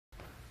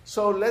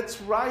So let's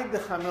write the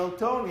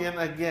Hamiltonian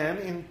again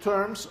in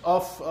terms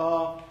of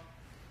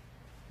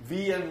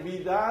V and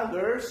V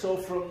dagger. So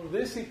from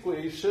this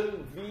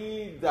equation,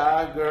 V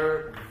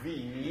dagger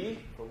V,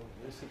 from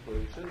this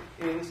equation,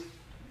 is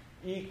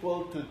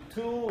equal to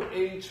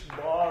 2h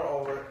bar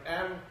over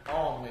m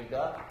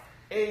omega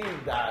A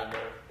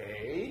dagger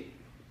A.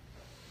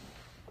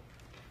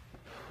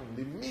 And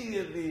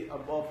immediately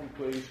above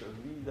equation,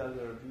 V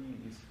dagger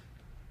V is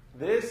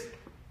this.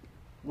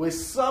 We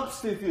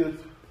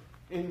substitute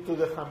into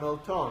the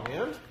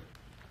Hamiltonian.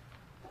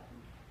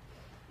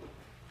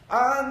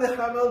 And the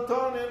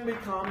Hamiltonian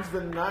becomes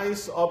the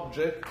nice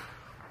object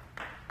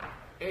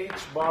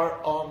h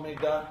bar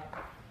omega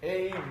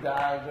A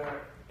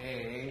dagger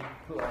A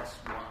plus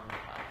 1/2.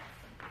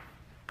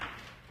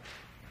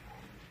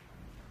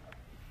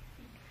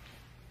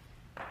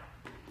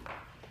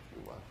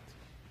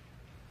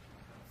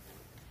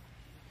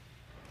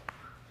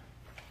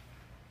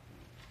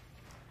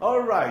 All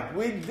right,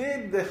 we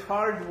did the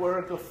hard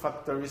work of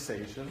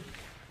factorization.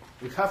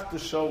 We have to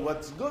show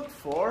what's good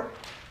for.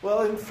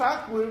 Well, in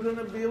fact, we're going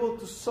to be able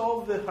to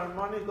solve the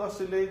harmonic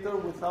oscillator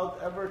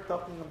without ever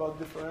talking about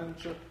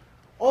differential,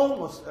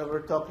 almost ever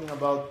talking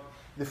about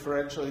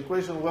differential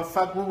equation. Well, in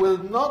fact, we will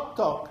not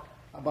talk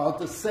about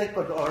the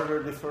second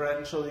order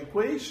differential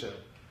equation.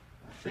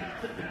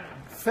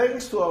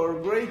 Thanks to our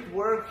great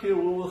work here,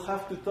 we will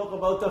have to talk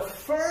about a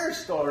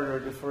first order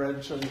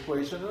differential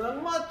equation, and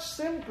a much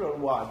simpler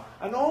one,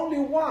 and only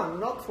one,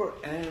 not for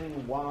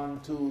n, 1,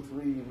 2,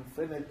 3,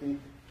 infinity,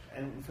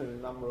 and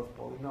infinite number of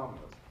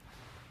polynomials.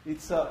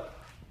 It's a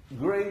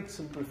great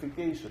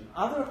simplification.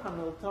 Other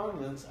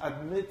Hamiltonians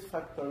admit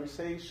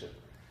factorization.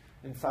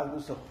 In fact,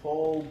 there's a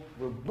whole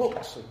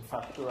books on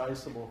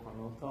factorizable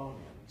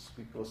Hamiltonians,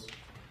 because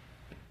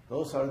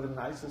those are the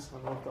nicest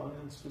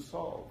Hamiltonians to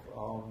solve.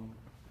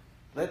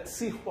 Let's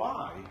see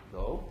why,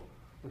 though.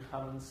 We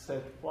haven't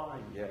said why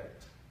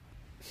yet.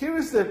 Here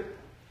is the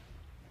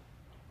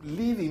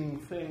leading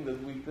thing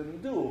that we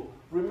can do.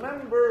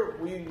 Remember,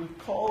 we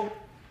call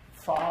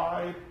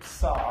phi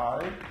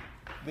psi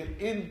the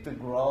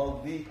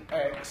integral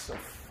dx of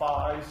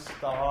phi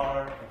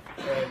star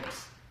of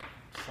x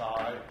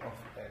psi of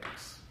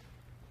x.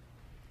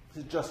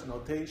 It's just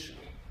notation.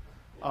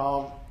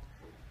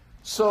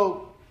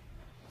 So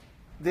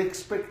the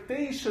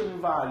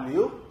expectation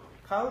value,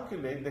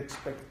 calculate the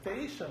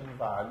expectation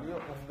value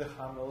of the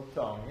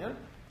Hamiltonian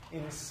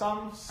in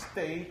some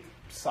state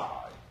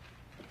psi.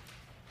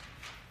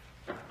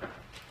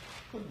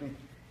 Could be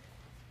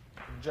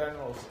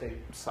general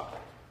state psi.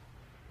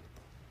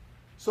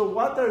 So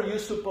what are you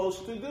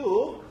supposed to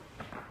do?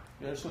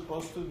 You're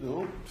supposed to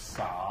do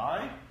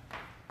psi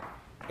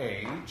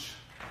h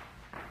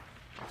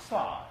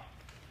psi.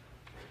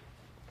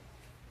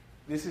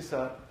 This is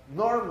a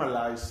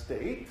normalized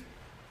state.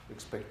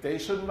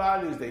 Expectation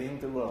value is the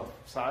integral of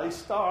psi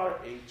star,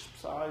 h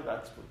psi,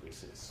 that's what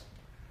this is.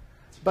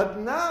 But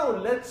now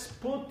let's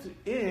put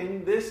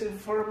in this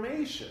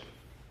information.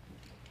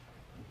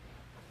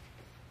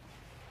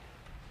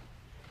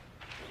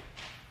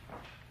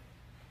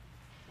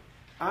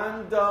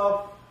 And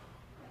the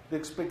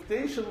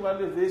expectation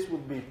value of this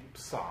would be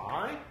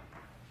psi,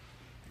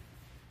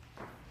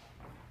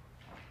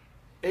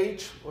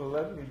 h, well,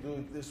 let me do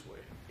it this way,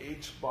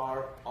 h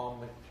bar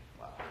omega,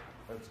 well,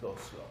 let's go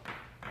slow.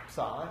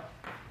 Psi,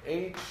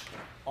 h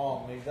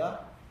omega,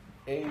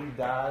 a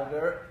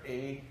dagger,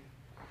 a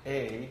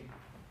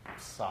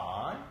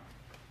psi,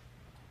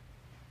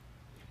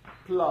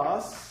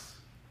 plus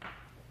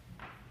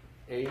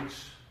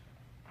h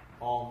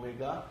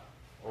omega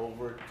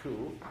over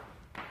 2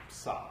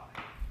 psi.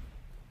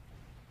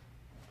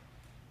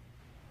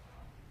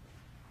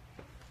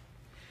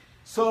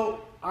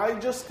 So I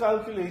just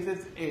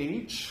calculated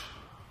h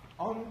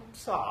on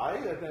psi,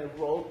 and I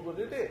wrote what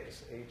it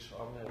is. H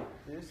omega,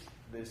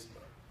 this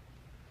term.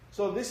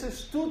 So this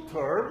is two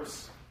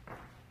terms,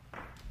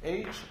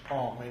 h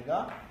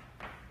omega,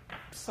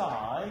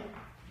 psi,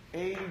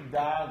 a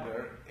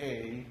dagger,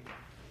 a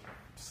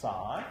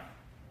psi,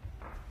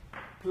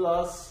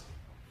 plus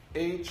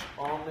h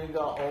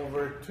omega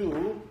over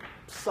 2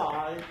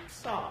 psi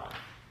psi.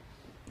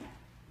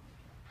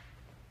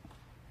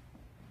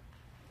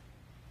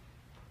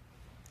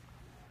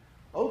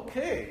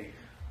 Okay,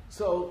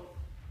 so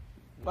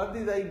what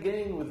did I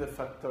gain with the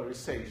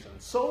factorization?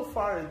 So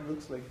far it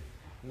looks like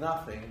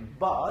nothing,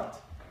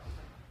 but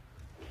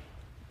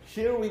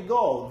here we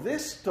go.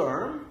 This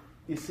term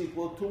is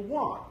equal to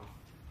 1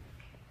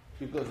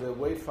 because the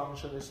wave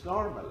function is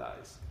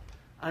normalized.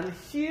 And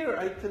here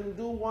I can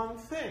do one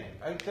thing.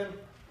 I can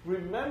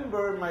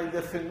remember my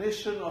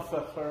definition of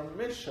a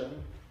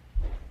Hermitian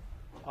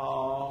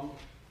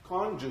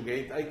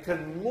conjugate. I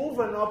can move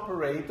an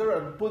operator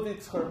and put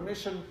its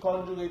Hermitian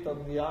conjugate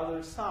on the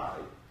other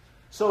side.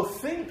 So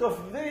think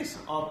of this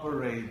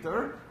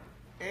operator,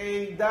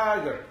 A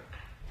dagger.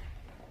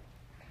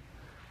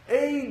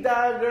 A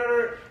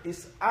dagger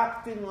is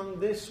acting on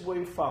this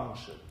wave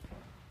function.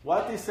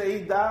 What is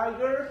A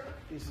dagger?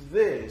 Is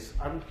this,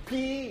 and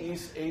P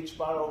is h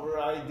bar over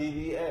I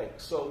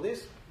ddx. So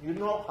this, you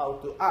know how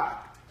to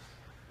act.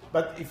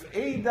 But if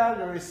A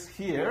dagger is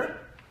here,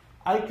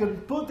 I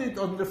can put it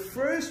on the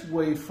first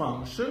wave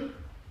function,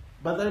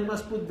 but I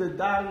must put the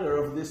dagger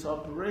of this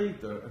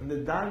operator. And the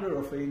dagger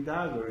of A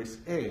dagger is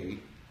A.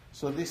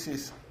 So this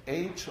is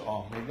H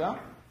omega,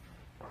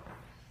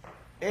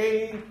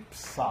 A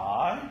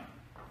psi,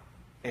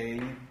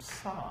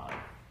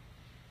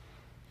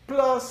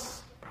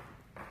 plus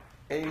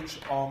H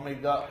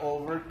omega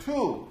over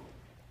 2.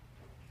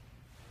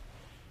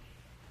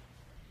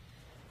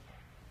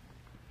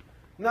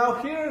 Now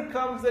here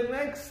comes the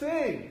next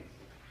thing.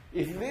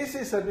 If this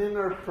is an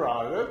inner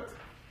product,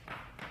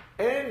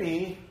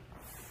 any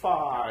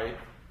phi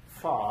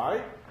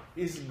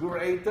is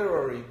greater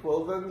or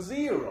equal than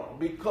 0,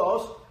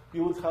 because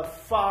you would have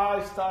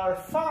phi star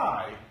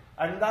phi,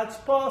 and that's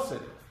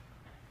positive.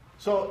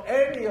 So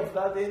any of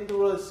that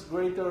interval is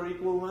greater or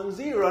equal than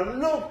 0. And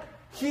look,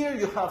 here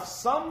you have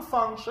some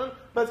function,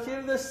 but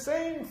here the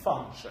same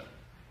function.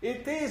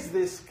 It is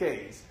this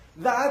case.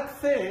 That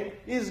thing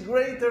is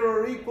greater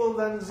or equal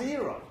than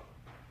 0.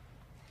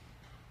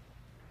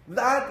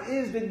 That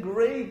is the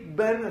great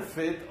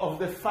benefit of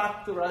the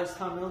factorized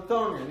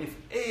Hamiltonian. If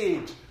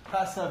H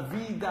has a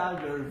V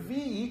dagger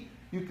V,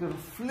 you can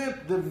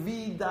flip the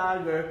V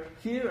dagger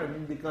here and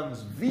it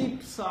becomes V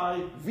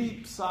psi,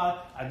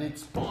 and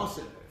it's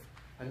positive.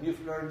 And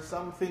you've learned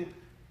something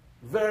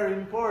very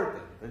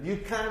important, that you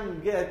can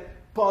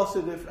get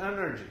positive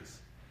energies.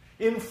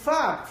 In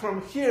fact,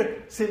 from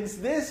here, since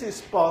this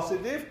is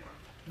positive,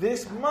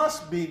 this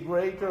must be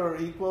greater or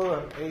equal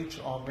than H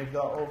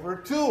omega over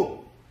 2.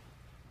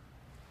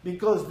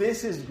 Because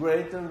this is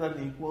greater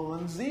than equal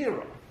than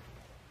 0.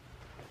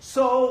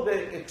 So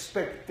the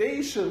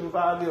expectation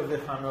value of the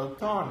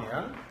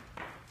Hamiltonian,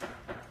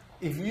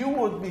 if you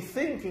would be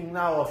thinking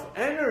now of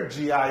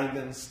energy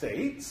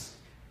eigenstates,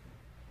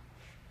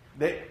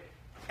 the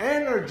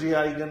energy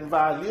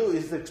eigenvalue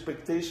is the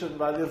expectation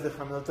value of the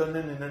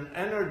Hamiltonian in an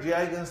energy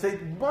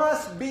eigenstate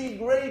must be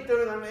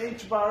greater than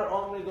H bar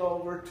omega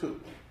over 2.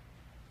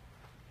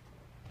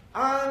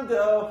 And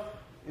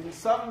in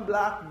some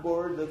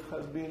blackboard that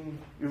has been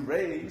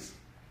erased,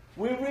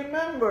 we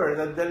remember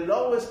that the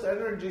lowest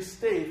energy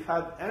state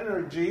had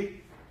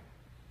energy,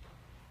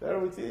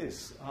 there it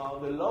is,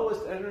 the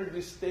lowest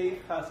energy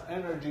state has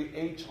energy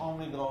H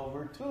omega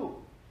over 2.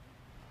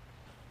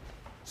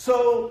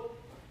 So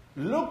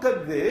look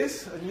at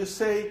this and you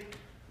say,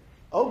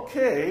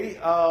 okay,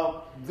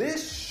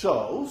 this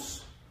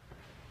shows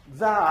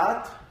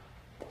that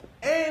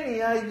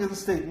any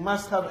eigenstate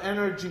must have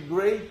energy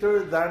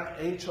greater than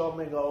H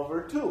omega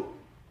over 2.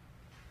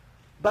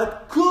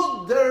 But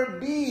could there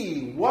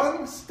be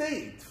one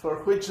state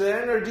for which the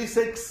energy is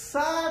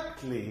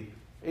exactly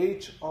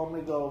H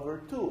omega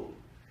over 2?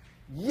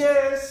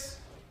 Yes,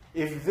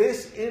 if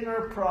this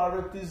inner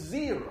product is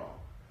 0.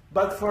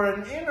 But for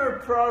an inner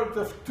product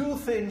of two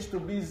things to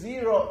be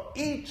 0,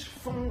 each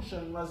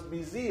function must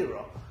be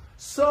 0.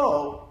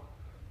 So,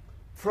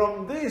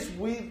 from this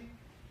we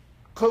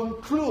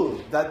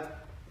conclude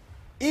that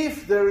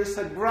if there is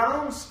a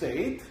ground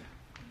state,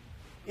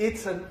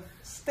 it's a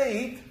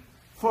state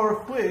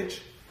for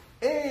which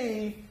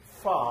A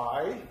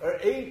phi, or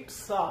A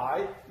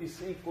psi,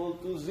 is equal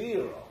to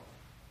 0.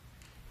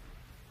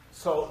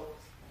 So,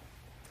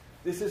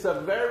 this is a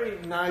very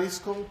nice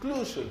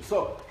conclusion.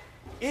 So,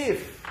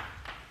 if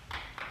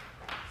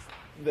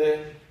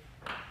the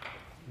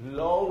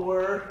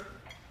lower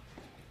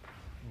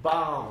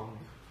bound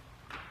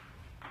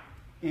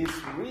is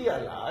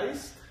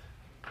realized,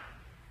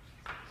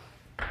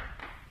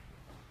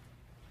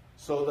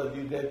 so that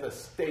you get a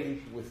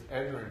state with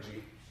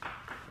energy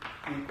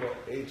equal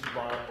H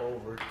bar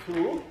over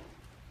 2,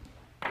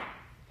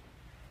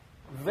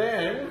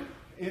 then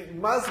it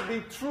must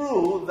be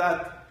true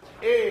that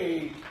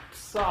A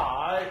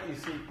psi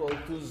is equal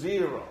to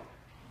 0.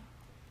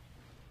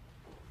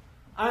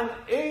 And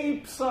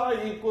A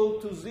psi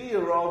equal to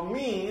 0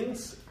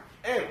 means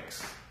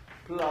x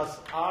plus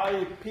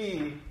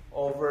IP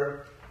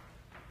over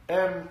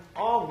m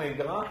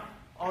omega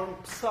on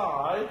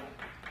psi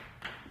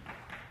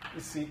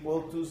is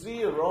equal to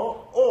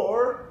 0,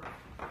 or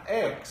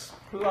x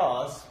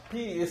plus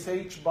p is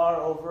h bar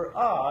over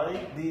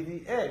I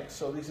ddx.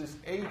 So this is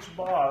h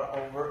bar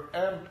over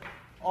m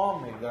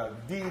omega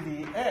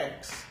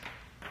ddx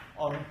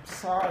on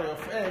psi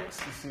of x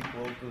is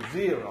equal to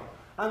 0.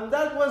 And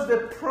that was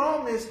the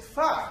promised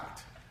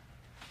fact.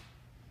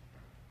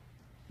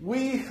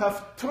 We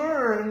have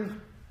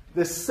turned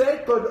the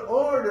second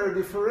order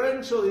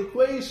differential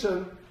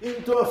equation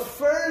into a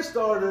first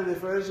order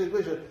differential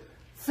equation.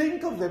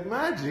 Think of the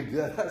magic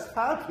that has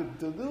happened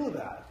to do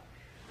that.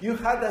 You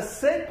had a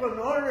second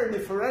order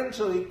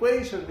differential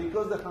equation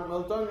because the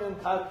Hamiltonian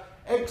had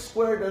x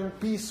squared and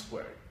p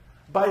squared.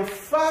 By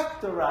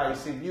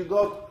factorizing, you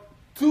got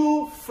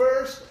two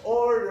first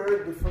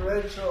order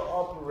differential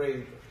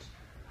operators.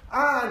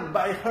 And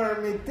by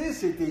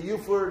hermeticity, you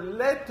were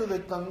led to the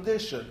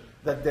condition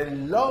that the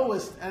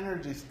lowest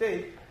energy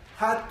state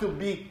had to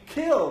be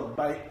killed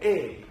by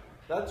A.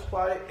 That's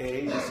why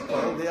A is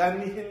called the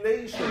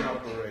annihilation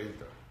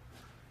operator.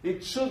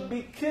 It should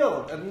be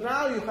killed. And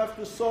now you have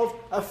to solve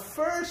a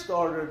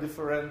first-order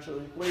differential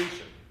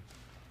equation,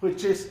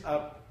 which is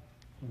a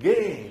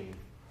game,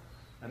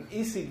 an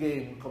easy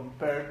game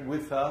compared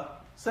with a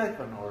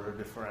second-order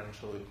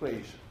differential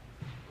equation.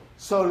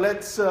 So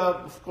let's,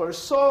 of course,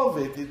 solve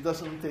it. It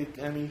doesn't take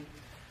any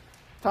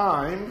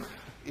time.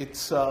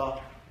 It's,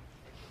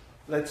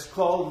 let's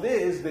call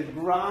this the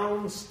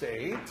ground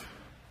state,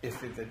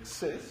 if it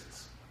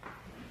exists.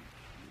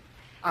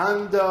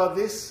 And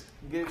this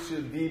gives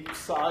you d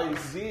psi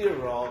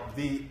 0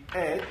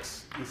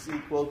 dx is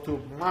equal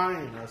to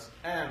minus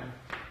m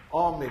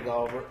omega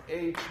over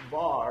h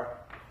bar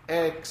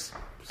x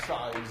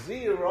psi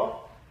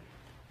 0.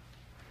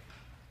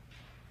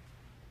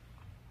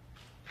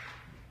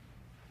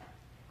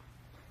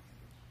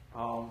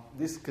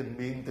 This can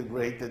be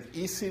integrated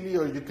easily,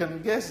 or you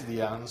can guess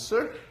the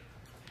answer.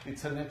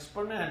 It's an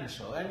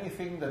exponential.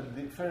 Anything that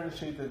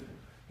differentiated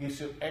gives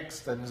you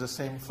x times the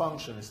same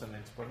function is an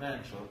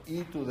exponential.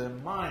 E to the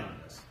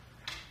minus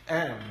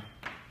m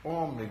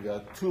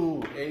omega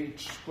 2h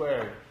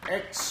squared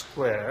x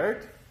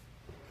squared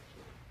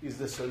is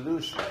the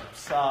solution.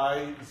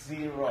 Psi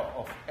 0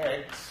 of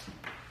x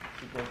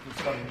equal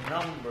to some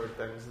number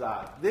times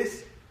that.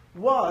 This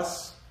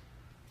was,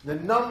 the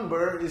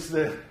number is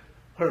the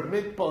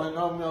Hermite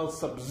polynomial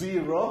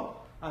sub-zero,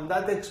 and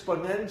that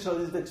exponential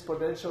is the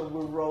exponential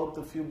we wrote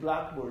a few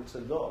blackboards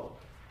ago.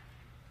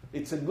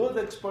 It's a good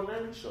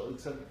exponential.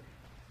 It's a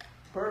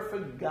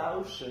perfect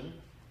Gaussian.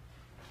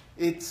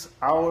 It's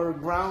our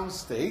ground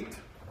state.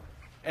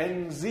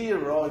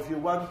 N0, if you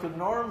want to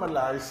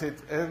normalize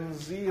it,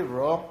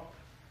 N0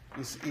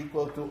 is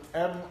equal to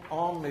m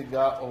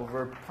omega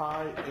over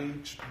pi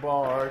h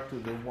bar to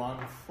the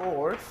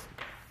 1/4.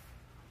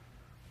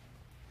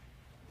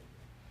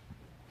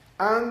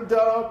 And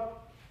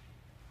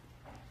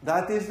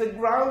that is the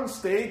ground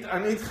state,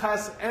 and it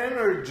has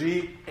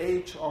energy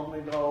h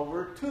omega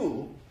over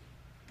 2.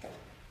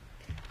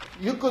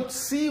 You could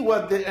see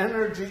what the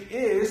energy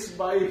is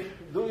by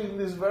doing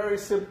this very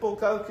simple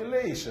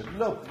calculation.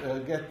 Look,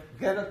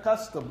 get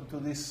accustomed to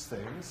these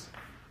things.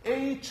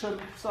 H and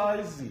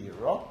psi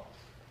 0.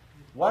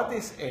 What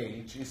is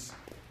H? Is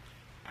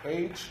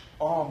h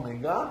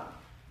omega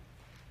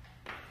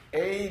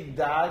a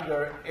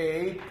dagger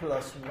a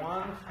plus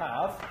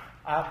 1/2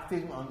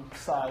 acting on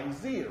psi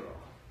 0.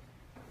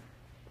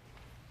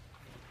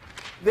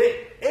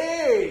 The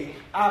A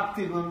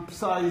acting on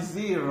psi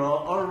 0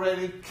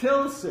 already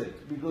kills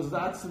it, because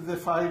that's the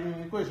defining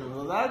equation.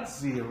 So that's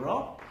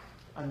 0,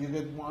 and you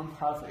get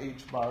 1/2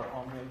 h bar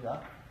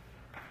omega,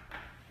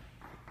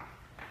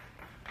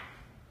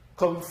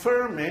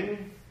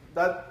 confirming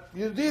that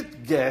you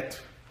did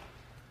get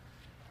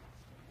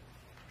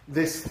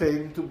this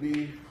thing to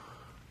be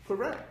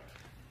correct.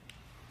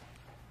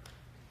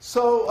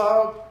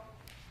 So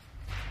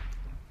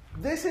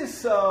this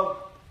is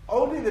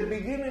only the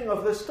beginning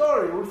of the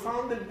story. We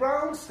found the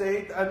ground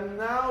state, and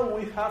now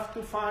we have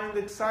to find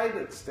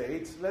excited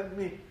states. Let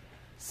me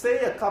say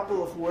a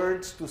couple of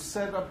words to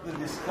set up the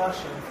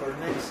discussion for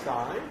next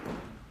time.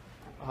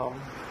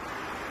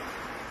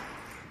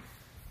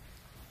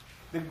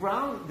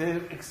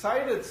 The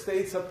excited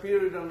states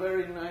appear in a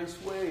very nice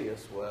way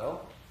as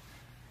well.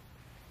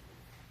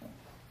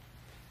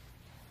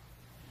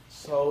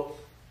 So,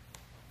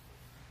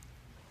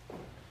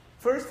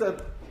 first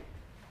a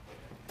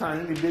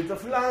tiny bit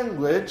of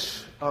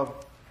language of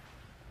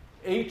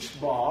h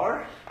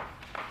bar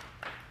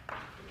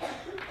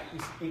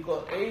is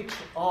equal h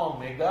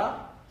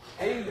omega.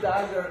 A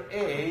dagger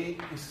A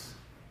is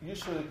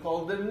usually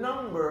called the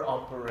number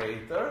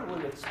operator.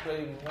 We'll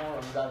explain more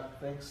on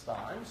that next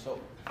time. So,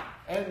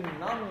 n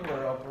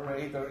number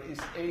operator is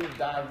A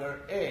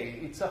dagger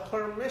A. It's a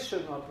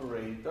Hermitian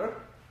operator.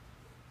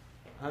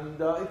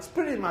 And it's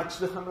pretty much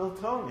the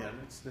Hamiltonian.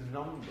 It's the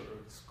number,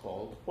 it's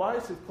called. Why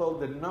is it called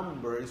the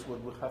number is what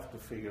we have to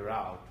figure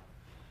out.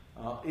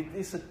 It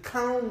is a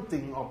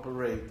counting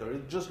operator.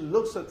 It just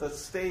looks at the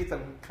state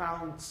and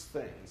counts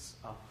things.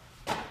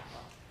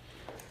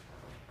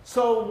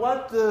 So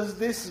what does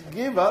this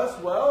give us?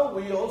 Well,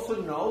 we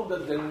also know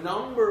that the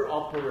number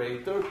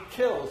operator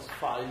kills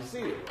phi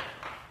 0,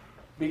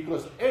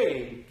 because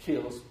A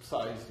kills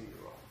psi 0.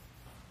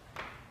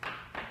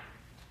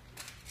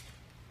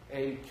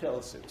 A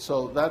kills it.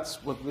 So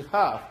that's what we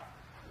have.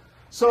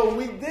 So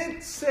we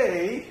did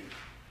say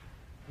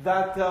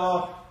that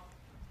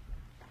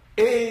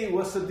A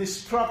was a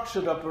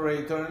destruction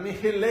operator,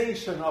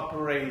 annihilation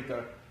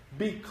operator,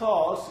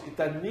 because it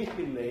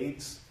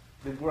annihilates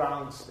the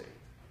ground state.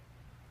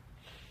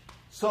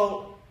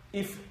 So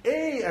if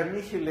A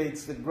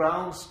annihilates the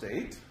ground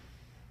state,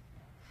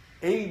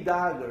 A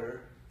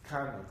dagger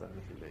cannot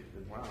annihilate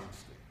the ground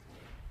state.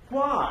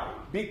 Why?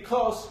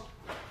 Because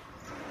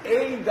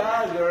A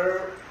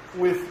dagger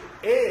with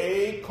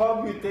A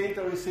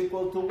commutator is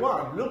equal to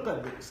 1. Look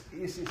at this.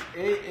 This is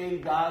A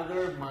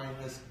dagger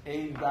minus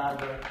A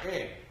dagger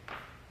A.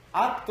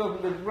 Act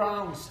on the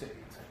ground state.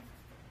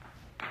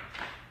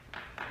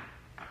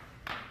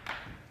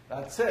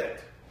 That's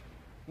it.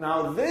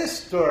 Now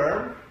this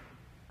term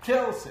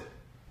kills it.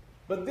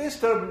 But this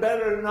term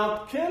better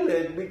not kill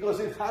it, because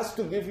it has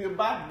to give you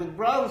back the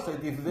ground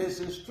state if this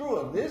is true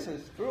and this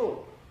is true.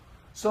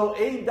 So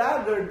a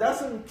dagger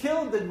doesn't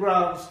kill the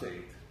ground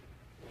state.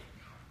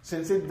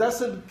 Since it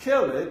doesn't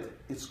kill it,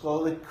 it's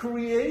called a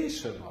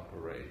creation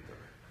operator.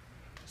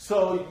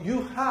 So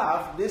you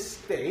have this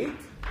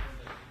state,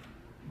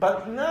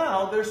 but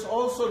now there's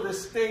also the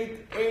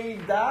state a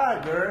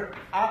dagger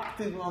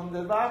acting on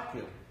the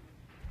vacuum.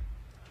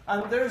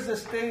 And there's the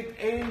state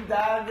a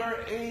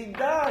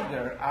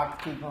dagger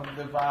acting on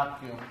the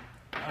vacuum.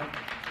 And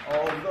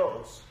all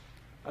those.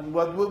 And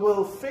what we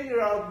will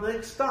figure out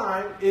next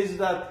time is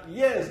that,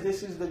 yes,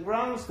 this is the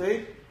ground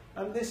state,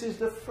 and this is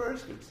the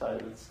first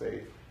excited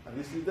state, and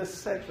this is the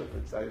second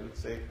excited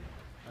state,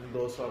 and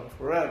goes on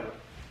forever.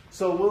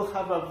 So we'll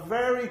have a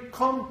very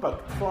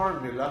compact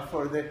formula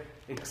for the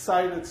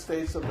excited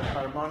states of the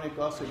harmonic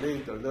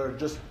oscillator. They're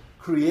just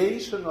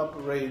creation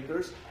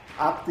operators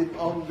acting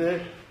on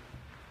the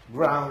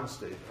ground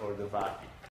state or the vacuum.